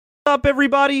up,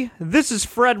 everybody? This is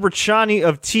Fred Ricciani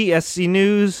of TSC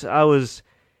News. I was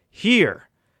here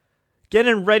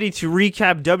getting ready to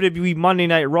recap WWE Monday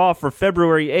Night Raw for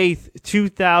February 8th,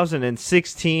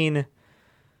 2016.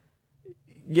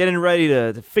 Getting ready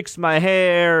to fix my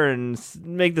hair and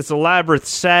make this elaborate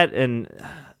set, and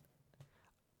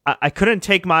I couldn't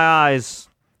take my eyes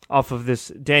off of this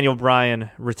Daniel Bryan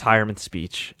retirement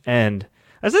speech. And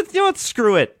I said, you know what,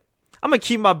 screw it. I'm going to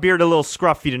keep my beard a little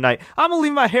scruffy tonight. I'm going to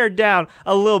leave my hair down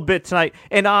a little bit tonight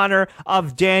in honor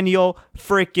of Daniel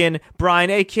freaking Bryan,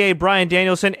 a.k.a. Bryan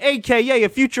Danielson, a.k.a. a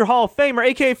future Hall of Famer,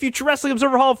 a.k.a. future Wrestling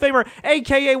Observer Hall of Famer,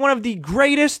 a.k.a. one of the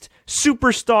greatest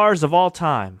superstars of all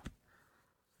time.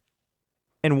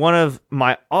 And one of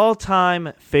my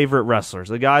all-time favorite wrestlers,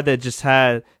 the guy that just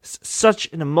had such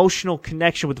an emotional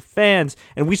connection with the fans.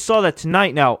 And we saw that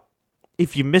tonight. Now,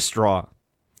 if you missed Raw,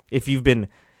 if you've been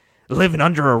living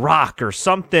under a rock or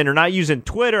something, or not using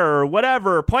Twitter or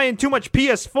whatever, or playing too much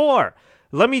PS4,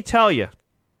 let me tell you,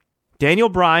 Daniel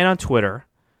Bryan on Twitter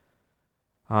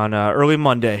on early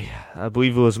Monday, I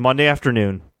believe it was Monday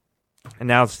afternoon,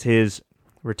 announced his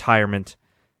retirement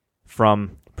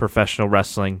from professional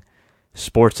wrestling,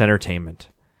 sports entertainment.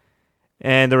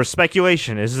 And there was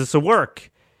speculation. Is this a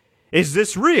work? Is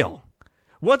this real?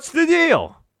 What's the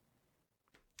deal?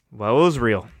 Well, it was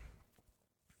real.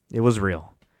 It was real.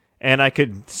 And I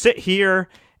could sit here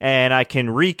and I can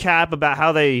recap about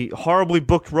how they horribly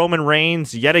booked Roman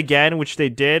Reigns yet again, which they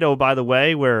did, oh, by the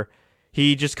way, where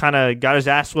he just kind of got his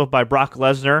ass whooped by Brock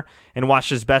Lesnar and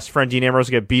watched his best friend Dean Ambrose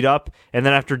get beat up. And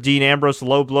then after Dean Ambrose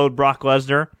low-blowed Brock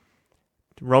Lesnar,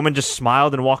 Roman just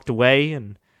smiled and walked away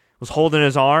and was holding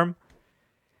his arm.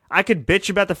 I could bitch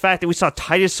about the fact that we saw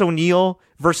Titus O'Neil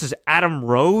versus Adam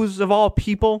Rose, of all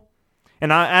people.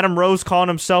 And Adam Rose calling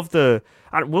himself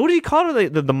what did he call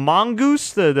it? The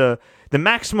mongoose? The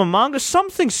maximum mongoose?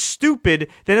 Something stupid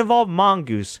that involved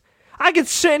mongoose. I could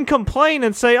sit and complain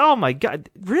and say, oh my God,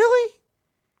 really?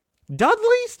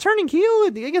 Dudley's turning heel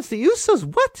against the Usos?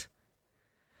 What?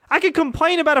 I could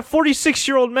complain about a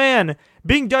 46-year-old man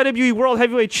being WWE World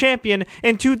Heavyweight Champion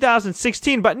in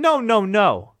 2016, but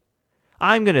no.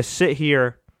 I'm going to sit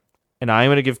here and I'm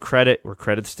going to give credit where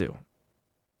credit's due.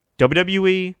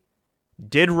 WWE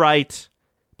did right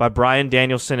by Bryan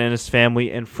Danielson and his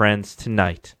family and friends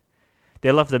tonight.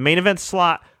 They left the main event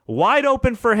slot wide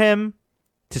open for him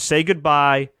to say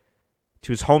goodbye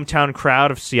to his hometown crowd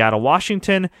of Seattle,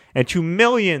 Washington, and to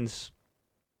millions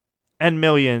and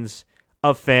millions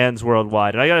of fans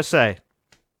worldwide. And I gotta say,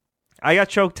 I got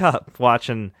choked up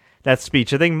watching that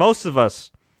speech. I think most of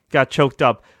us got choked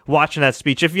up watching that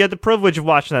speech. If you had the privilege of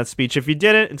watching that speech, if you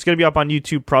didn't, it's going to be up on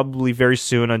YouTube probably very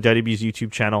soon on WWE's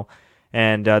YouTube channel.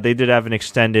 And they did have an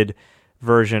extended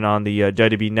version on the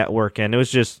WWE Network, and it was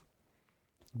just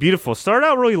beautiful. Started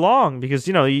out really long because,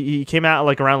 you know, he came out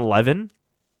like around 11.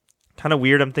 Kind of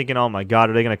weird. I'm thinking, oh my God,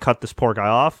 are they going to cut this poor guy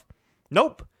off?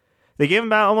 Nope. They gave him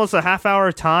about almost a half hour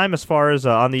of time as far as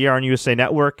on the air on USA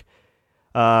Network.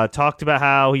 Talked about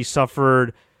how he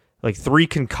suffered like 3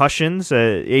 concussions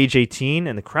at age 18,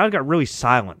 and the crowd got really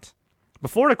silent.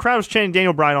 Before, the crowd was chanting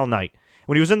Daniel Bryan all night.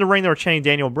 When he was in the ring, they were chanting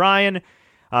Daniel Bryan.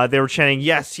 They were chanting,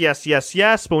 yes, yes, yes,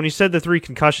 yes. But when he said the 3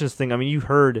 concussions thing, I mean, you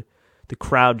heard the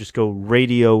crowd just go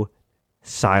radio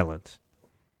silent.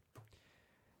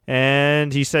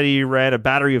 And he said he ran a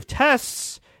battery of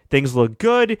tests. Things looked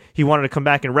good. He wanted to come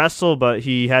back and wrestle, but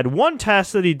he had one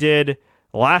test that he did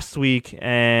last week,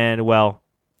 and, well,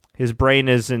 his brain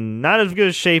is in not as good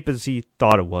a shape as he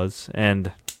thought it was.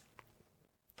 And,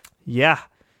 yeah,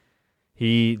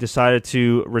 he decided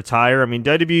to retire. I mean,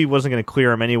 WWE wasn't going to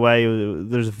clear him anyway.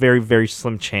 There's a very, very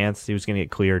slim chance he was going to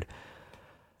get cleared.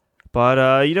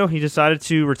 But, you know, he decided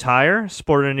to retire,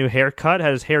 sported a new haircut,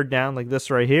 had his hair down like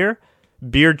this right here,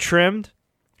 beard trimmed,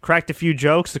 cracked a few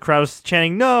jokes. The crowd was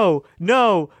chanting, no,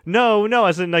 no, no, no.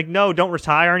 I said, like, no, don't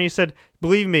retire. And he said,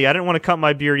 believe me, I didn't want to cut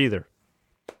my beard either.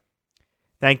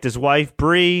 Thanked his wife,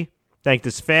 Brie, thanked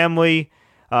his family,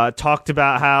 talked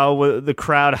about how the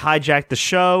crowd hijacked the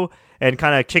show and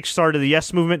kind of kickstarted the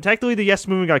Yes Movement. Technically, the Yes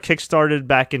Movement got kickstarted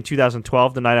back in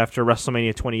 2012, the night after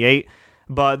WrestleMania 28.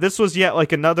 But this was yet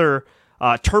like another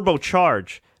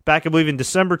turbocharge. Back, I believe, in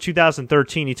December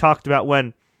 2013, he talked about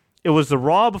when it was the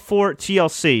Raw before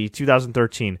TLC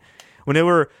 2013, when they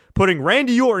were putting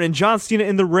Randy Orton and John Cena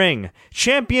in the ring,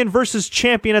 champion versus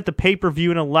champion at the pay-per-view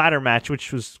in a ladder match,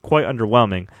 which was quite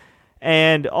underwhelming.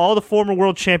 And all the former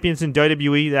world champions in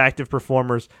WWE, the active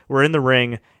performers, were in the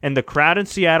ring, and the crowd in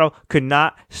Seattle could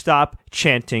not stop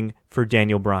chanting for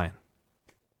Daniel Bryan.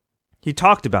 He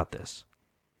talked about this.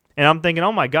 And I'm thinking,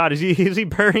 oh my God, is he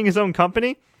burying his own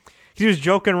company? He was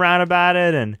joking around about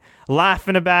it and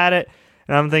laughing about it.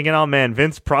 And I'm thinking, oh man,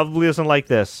 Vince probably doesn't like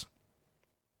this.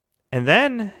 And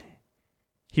then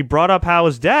he brought up how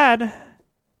his dad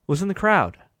was in the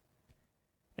crowd.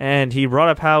 And he brought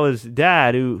up how his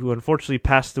dad, who unfortunately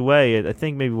passed away, I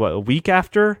think maybe, a week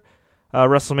after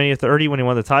WrestleMania 30 when he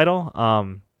won the title.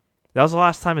 That was the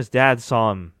last time his dad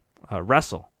saw him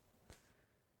wrestle.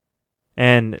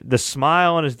 And the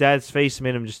smile on his dad's face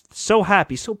made him just so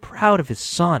happy, so proud of his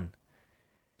son.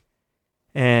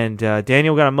 And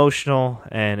Daniel got emotional,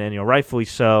 and rightfully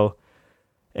so.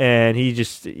 And he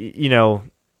just, the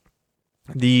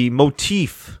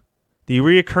motif, the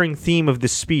reoccurring theme of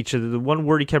this speech, the one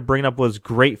word he kept bringing up was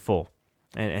grateful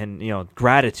and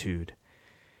gratitude.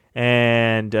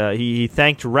 And he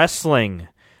thanked wrestling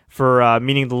for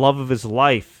meaning the love of his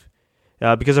life.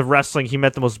 Because of wrestling, he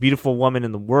met the most beautiful woman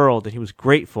in the world, and he was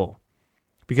grateful.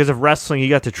 Because of wrestling, he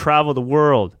got to travel the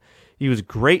world. He was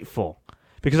grateful.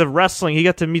 Because of wrestling, he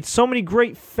got to meet so many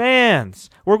great fans,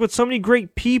 work with so many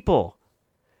great people,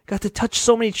 got to touch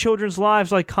so many children's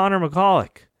lives like Connor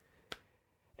McCulloch.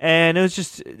 And it was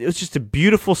just a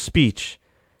beautiful speech.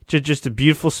 Just a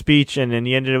beautiful speech, and then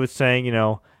he ended it with saying,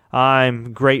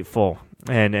 I'm grateful.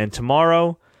 And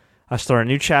tomorrow, I start a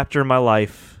new chapter in my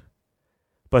life.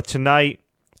 But tonight,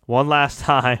 one last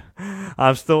time,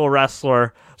 I'm still a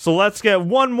wrestler. So let's get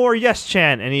one more yes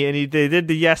chant. And they did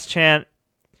the yes chant,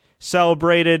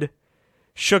 celebrated,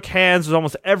 shook hands with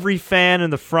almost every fan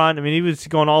in the front. I mean, he was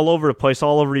going all over the place,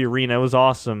 all over the arena. It was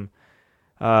awesome.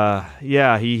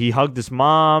 He hugged his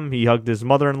mom. He hugged his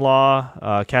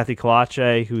mother-in-law, Kathy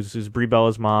Kalache, who's Brie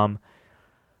Bella's mom.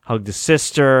 Hugged his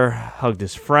sister, hugged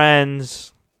his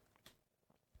friends.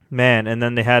 Man, and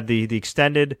then they had the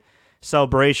extended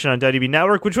celebration on WWE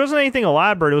Network, which wasn't anything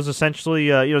elaborate. It was essentially,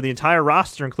 the entire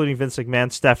roster, including Vince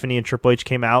McMahon, Stephanie, and Triple H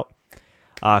came out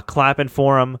clapping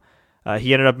for him.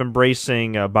 He ended up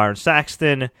embracing Byron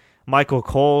Saxton, Michael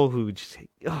Cole, who just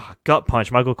gut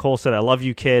punch. Michael Cole said, "I love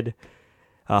you, kid."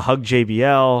 Hugged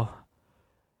JBL.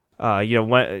 At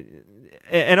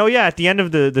the end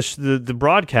of the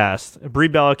broadcast, Brie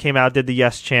Bella came out, did the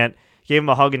yes chant, gave him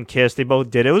a hug and kiss. They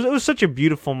both did. It was such a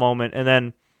beautiful moment. And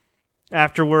then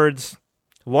afterwards,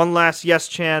 one last yes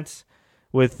chant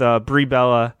with Brie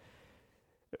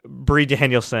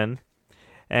Danielson.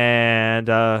 And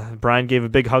Brian gave a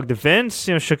big hug to Vince,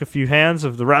 shook a few hands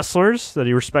of the wrestlers that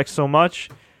he respects so much,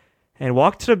 and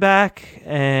walked to the back,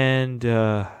 and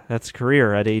that's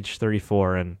career at age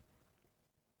 34. And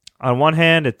on one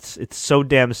hand, it's so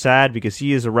damn sad because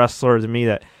he is a wrestler to me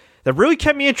that really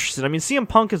kept me interested. I mean, CM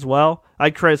Punk as well. I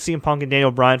credit CM Punk and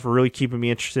Daniel Bryan for really keeping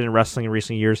me interested in wrestling in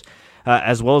recent years,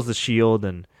 as well as The Shield.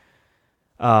 And,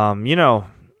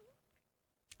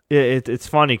 it's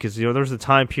funny because, there was a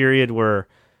time period where,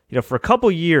 for a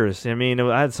couple years, I mean,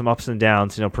 I had some ups and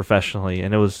downs, professionally,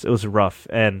 and it was rough.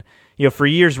 And, for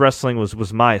years, wrestling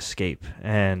was my escape.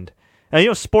 And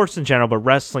sports in general, but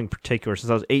wrestling in particular. Since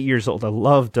I was 8 years old, I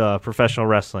loved professional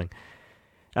wrestling.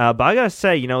 But I gotta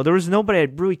say, there was nobody I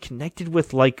really connected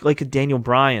with like a Daniel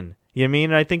Bryan. You know what I mean?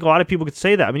 And I think a lot of people could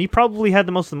say that. I mean, he probably had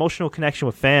the most emotional connection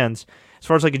with fans, as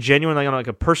far as like a genuine, on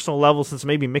a personal level, since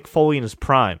maybe Mick Foley in his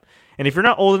prime. And if you're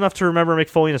not old enough to remember Mick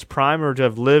Foley in his prime, or to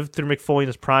have lived through Mick Foley in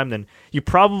his prime, then you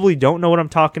probably don't know what I'm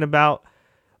talking about.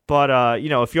 But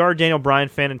if you are a Daniel Bryan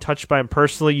fan and touched by him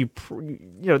personally,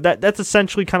 that's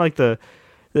essentially kind of like the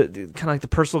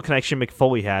personal connection Mick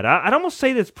Foley had. I'd almost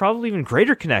say that's probably even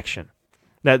greater connection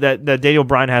that Daniel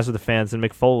Bryan has with the fans than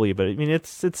Mick Foley. But I mean,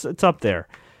 it's up there.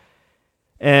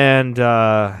 And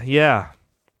what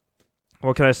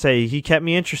can I say? He kept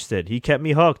me interested. He kept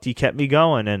me hooked. He kept me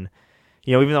going. And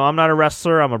even though I'm not a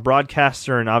wrestler, I'm a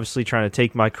broadcaster, and obviously trying to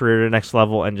take my career to the next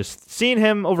level. And just seeing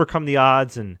him overcome the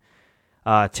odds and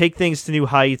take things to new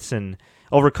heights, and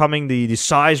overcoming the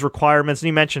size requirements. And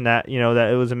he mentioned that,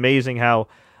 that it was amazing how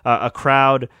a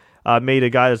crowd made a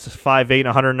guy that's 5'8",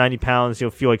 190 pounds,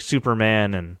 feel like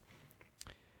Superman. And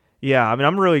yeah, I mean,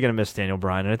 I'm really gonna miss Daniel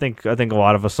Bryan, and I think a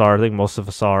lot of us are. I think most of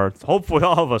us are. Hopefully,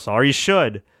 all of us are. You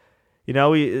should.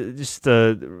 We just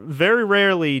very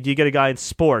rarely do you get a guy in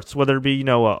sports, whether it be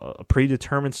a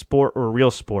predetermined sport or a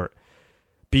real sport,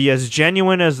 be as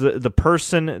genuine as the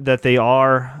person that they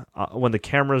are when the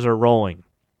cameras are rolling.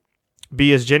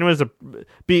 Be as genuine as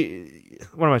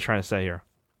what am I trying to say here?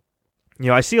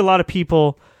 I see a lot of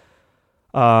people,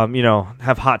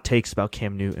 have hot takes about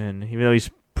Cam Newton, even though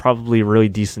he's probably a really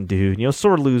decent dude.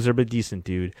 Sore loser, but decent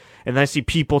dude. And then I see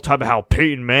people talk about how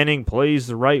Peyton Manning plays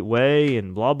the right way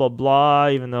and blah, blah, blah,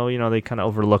 even though, they kind of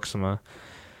overlook some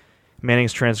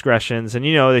Manning's transgressions. And,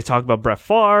 they talk about Brett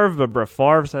Favre, but Brett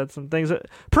Favre's had some things that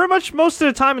pretty much most of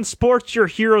the time in sports, your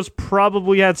heroes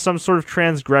probably had some sort of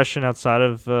transgression outside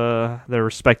of their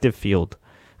respective field.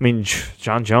 I mean,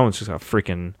 John Jones just got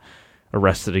freaking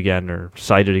arrested again or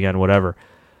cited again, whatever.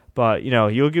 But,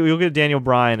 you'll get Daniel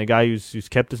Bryan, a guy who's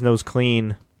kept his nose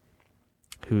clean,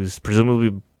 who's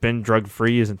presumably been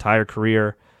drug-free his entire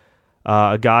career.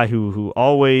 A guy who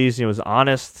always is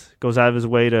honest, goes out of his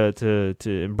way to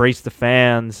embrace the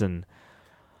fans, and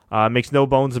makes no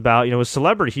bones about his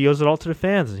celebrity. He owes it all to the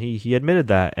fans, and he admitted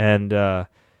that. And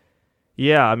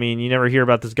yeah, I mean, you never hear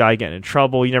about this guy getting in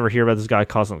trouble. You never hear about this guy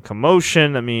causing a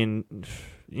commotion. I mean,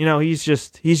 he's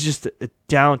just a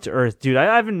down to earth dude.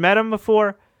 I haven't met him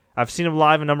before. I've seen him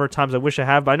live a number of times. I wish I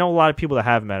have, but I know a lot of people that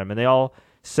have met him, and they all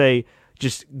say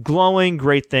just glowing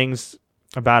great things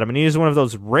about him. And he is one of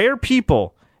those rare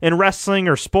people in wrestling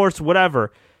or sports,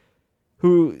 whatever,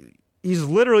 who he's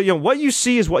literally, what you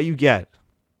see is what you get.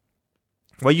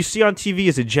 What you see on TV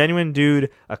is a genuine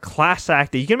dude, a class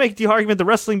act that you can make the argument the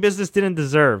wrestling business didn't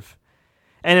deserve.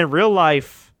 And in real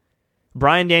life,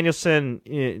 Bryan Danielson,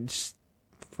 just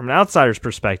from an outsider's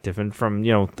perspective, and from,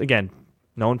 again,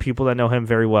 knowing people that know him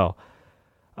very well,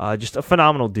 just a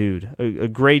phenomenal dude, a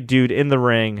great dude in the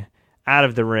ring, out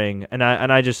of the ring, and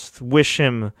I just wish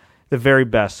him the very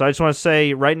best. So I just want to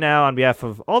say right now, on behalf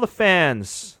of all the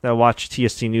fans that watch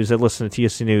TSC News, that listen to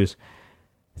TSC News,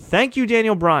 thank you,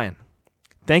 Daniel Bryan.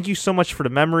 Thank you so much for the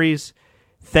memories.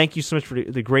 Thank you so much for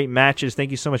the great matches.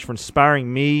 Thank you so much for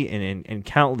inspiring me and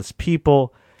countless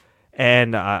people.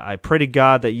 And I pray to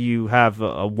God that you have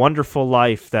a wonderful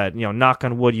life, that, knock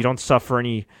on wood, you don't suffer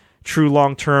any true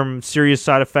long-term serious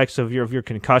side effects of your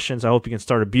concussions. I hope you can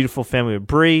start a beautiful family with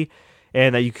Bree,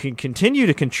 and that you can continue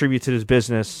to contribute to this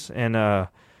business in a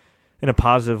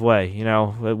positive way,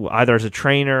 either as a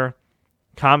trainer,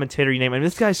 commentator, you name it. I mean,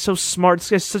 this guy's so smart. This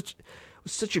guy's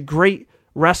such a great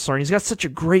wrestler, and he's got such a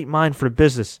great mind for the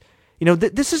business.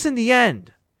 This isn't the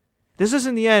end. This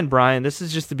isn't the end, Brian. This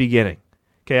is just the beginning.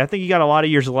 Okay, I think you got a lot of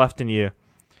years left in you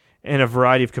in a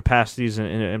variety of capacities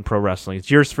in pro wrestling.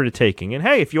 It's yours for the taking. And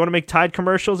hey, if you want to make Tide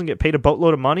commercials and get paid a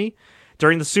boatload of money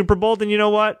during the Super Bowl, then you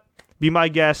know what? Be my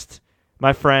guest.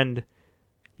 My friend,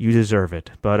 you deserve it.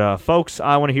 But folks,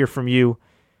 I want to hear from you.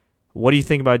 What do you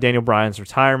think about Daniel Bryan's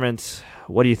retirement?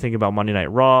 What do you think about Monday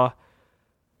Night Raw?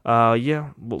 What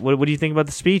do you think about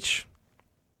the speech?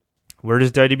 Where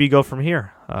does WWE go from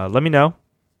here? Let me know.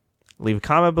 Leave a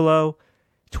comment below.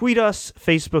 Tweet us,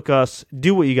 Facebook us,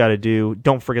 do what you got to do.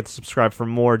 Don't forget to subscribe for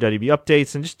more WWE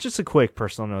updates. And just a quick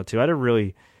personal note, too. I had a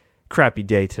really crappy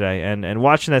day today, and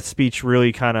watching that speech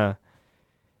really kind of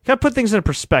put things into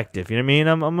perspective. You know what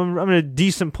I mean? I'm in a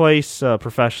decent place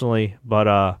professionally,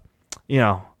 but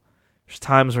there's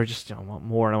times where I just want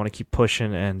more, and I want to keep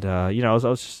pushing. And I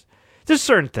was just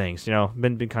certain things,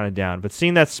 been kind of down. But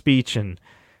seeing that speech and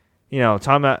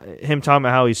talking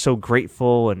about how he's so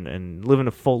grateful and living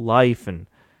a full life, and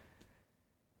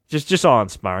just all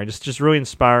inspiring, just really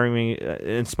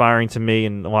inspiring to me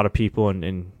and a lot of people,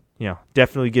 and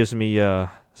definitely gives me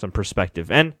some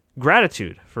perspective and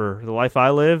gratitude for the life I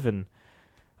live, and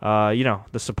the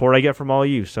support I get from all of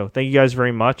you. So thank you guys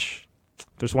very much. If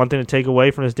there's one thing to take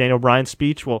away from this Daniel Bryan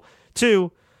speech, well,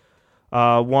 two.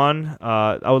 One,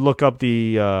 I would look up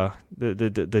the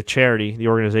charity, the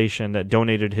organization that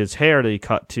donated his hair that he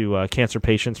cut to cancer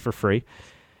patients for free.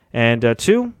 And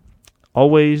two,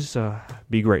 always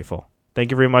be grateful.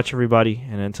 Thank you very much, everybody.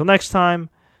 And until next time,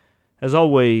 as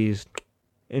always,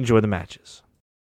 enjoy the matches.